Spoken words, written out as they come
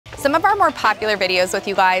Some of our more popular videos with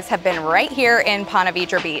you guys have been right here in Ponte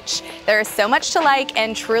Vedra Beach. There is so much to like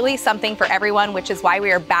and truly something for everyone, which is why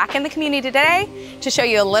we are back in the community today to show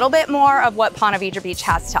you a little bit more of what Ponte Vedra Beach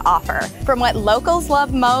has to offer. From what locals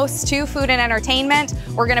love most to food and entertainment,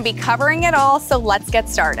 we're gonna be covering it all, so let's get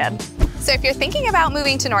started. So if you're thinking about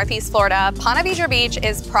moving to Northeast Florida, Ponte Vedra Beach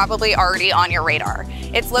is probably already on your radar.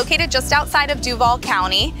 It's located just outside of Duval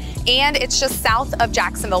County, and it's just south of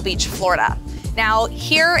Jacksonville Beach, Florida. Now,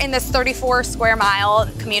 here in this 34 square mile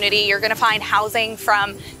community, you're gonna find housing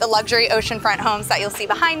from the luxury oceanfront homes that you'll see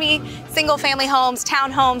behind me, single family homes,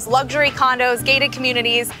 townhomes, luxury condos, gated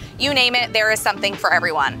communities, you name it, there is something for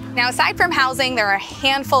everyone. Now, aside from housing, there are a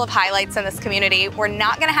handful of highlights in this community. We're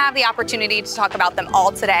not gonna have the opportunity to talk about them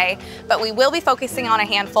all today, but we will be focusing on a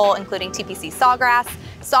handful, including TPC Sawgrass,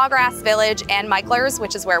 Sawgrass Village, and Mickler's,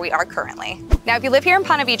 which is where we are currently. Now, if you live here in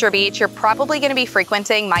Ponte Vedra Beach, you're probably gonna be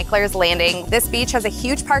frequenting Mickler's Landing. This beach has a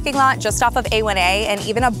huge parking lot just off of A1A and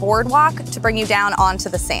even a boardwalk to bring you down onto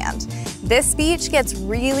the sand. This beach gets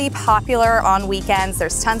really popular on weekends.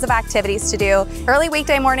 There's tons of activities to do. Early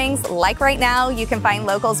weekday mornings, like right now, you can find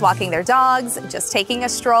locals walking their dogs, just taking a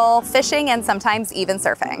stroll, fishing, and sometimes even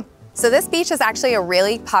surfing. So this beach is actually a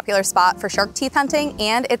really popular spot for shark teeth hunting,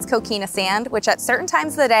 and it's coquina sand, which at certain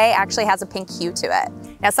times of the day actually has a pink hue to it.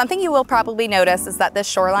 Now, something you will probably notice is that this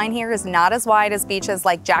shoreline here is not as wide as beaches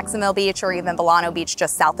like Jacksonville Beach or even Volcano Beach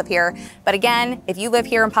just south of here. But again, if you live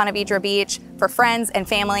here in Ponte Vedra Beach, for friends and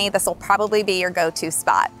family, this will probably be your go-to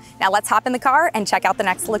spot. Now let's hop in the car and check out the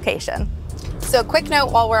next location. So a quick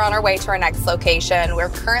note while we're on our way to our next location, we're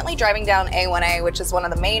currently driving down A1A, which is one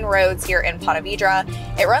of the main roads here in Ponte Vedra.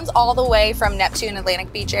 It runs all the way from Neptune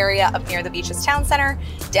Atlantic Beach area up near the beach's town center,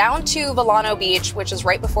 down to Volcano Beach, which is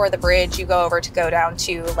right before the bridge you go over to go down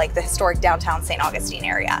to like the historic downtown St. Augustine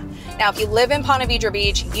area. Now, if you live in Ponte Vedra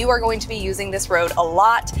Beach, you are going to be using this road a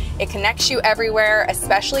lot. It connects you everywhere,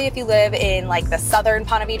 especially if you live in like the southern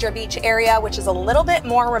Ponte Vedra Beach area, which is a little bit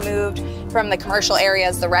more removed from the commercial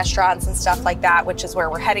areas, the restaurants and stuff like that, which is where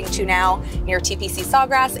we're heading to now, near TPC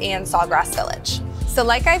Sawgrass and Sawgrass Village. So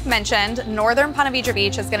like I've mentioned, northern Ponte Vedra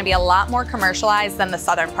Beach is gonna be a lot more commercialized than the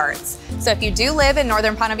southern parts. So if you do live in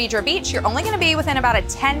northern Ponte Vedra Beach, you're only gonna be within about a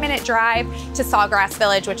 10-minute drive to Sawgrass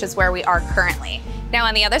Village, which is where we are currently. Now,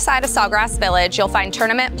 on the other side of Sawgrass Village, you'll find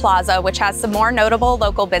Tournament Plaza, which has some more notable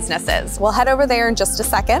local businesses. We'll head over there in just a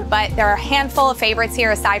second, but there are a handful of favorites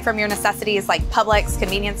here aside from your necessities like Publix,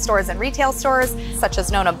 convenience stores, and retail stores, such as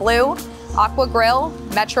Nona Blue, Aqua Grill,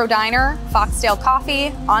 Metro Diner, Foxtail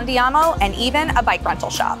Coffee, Andiamo, and even a bike rental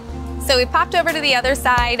shop. So we popped over to the other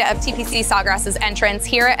side of TPC Sawgrass's entrance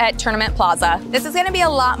here at Tournament Plaza. This is gonna be a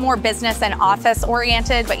lot more business and office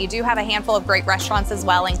oriented, but you do have a handful of great restaurants as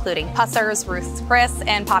well, including Pusser's, Ruth's Chris,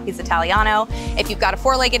 and Poppy's Italiano. If you've got a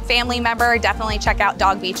four-legged family member, definitely check out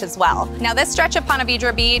Dog Beach as well. Now, this stretch of Ponte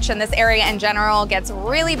Vedra Beach and this area in general gets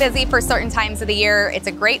really busy for certain times of the year. It's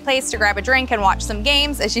a great place to grab a drink and watch some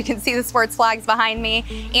games, as you can see the sports flags behind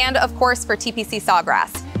me, and of course for TPC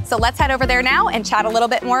Sawgrass. So let's head over there now and chat a little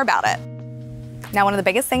bit more about it. Now, one of the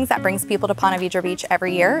biggest things that brings people to Ponte Vedra Beach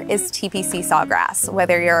every year is TPC Sawgrass.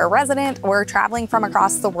 Whether you're a resident or traveling from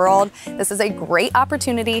across the world, this is a great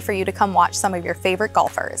opportunity for you to come watch some of your favorite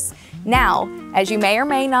golfers. Now, as you may or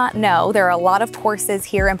may not know, there are a lot of courses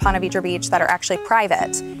here in Ponte Vedra Beach that are actually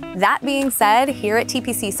private. That being said, here at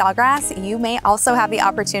TPC Sawgrass, you may also have the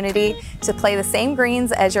opportunity to play the same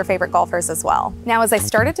greens as your favorite golfers as well. Now, as I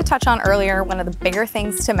started to touch on earlier, one of the bigger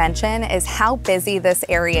things to mention is how busy this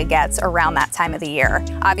area gets around that time of the year.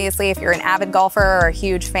 Obviously, if you're an avid golfer or a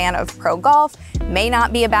huge fan of pro golf, may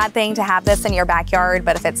not be a bad thing to have this in your backyard,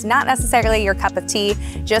 but if it's not necessarily your cup of tea,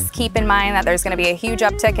 just keep in mind that there's gonna be a huge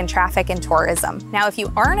uptick in traffic and tourism. Now, if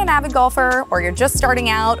you aren't an avid golfer, or you're just starting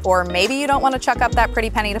out, or maybe you don't wanna chuck up that pretty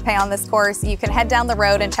penny to pay on this course, you can head down the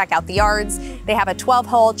road and check out the yards. They have a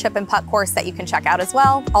 12-hole chip and putt course that you can check out as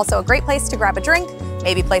well. Also a great place to grab a drink,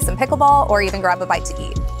 maybe play some pickleball, or even grab a bite to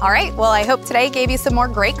eat. All right, well, I hope today gave you some more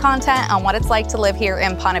great content on what it's like to live here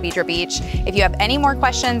in Ponte Vedra Beach. If you have any more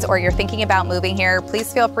questions or you're thinking about moving here,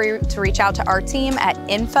 please feel free to reach out to our team at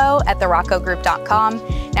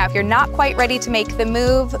info@theroccogroup.com. Now, if you're not quite ready to make the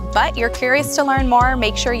move, but you're curious to learn more,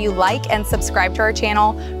 make sure you like and subscribe to our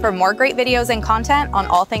channel for more great videos and content on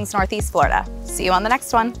all things Northeast Florida. See you on the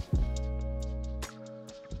next one.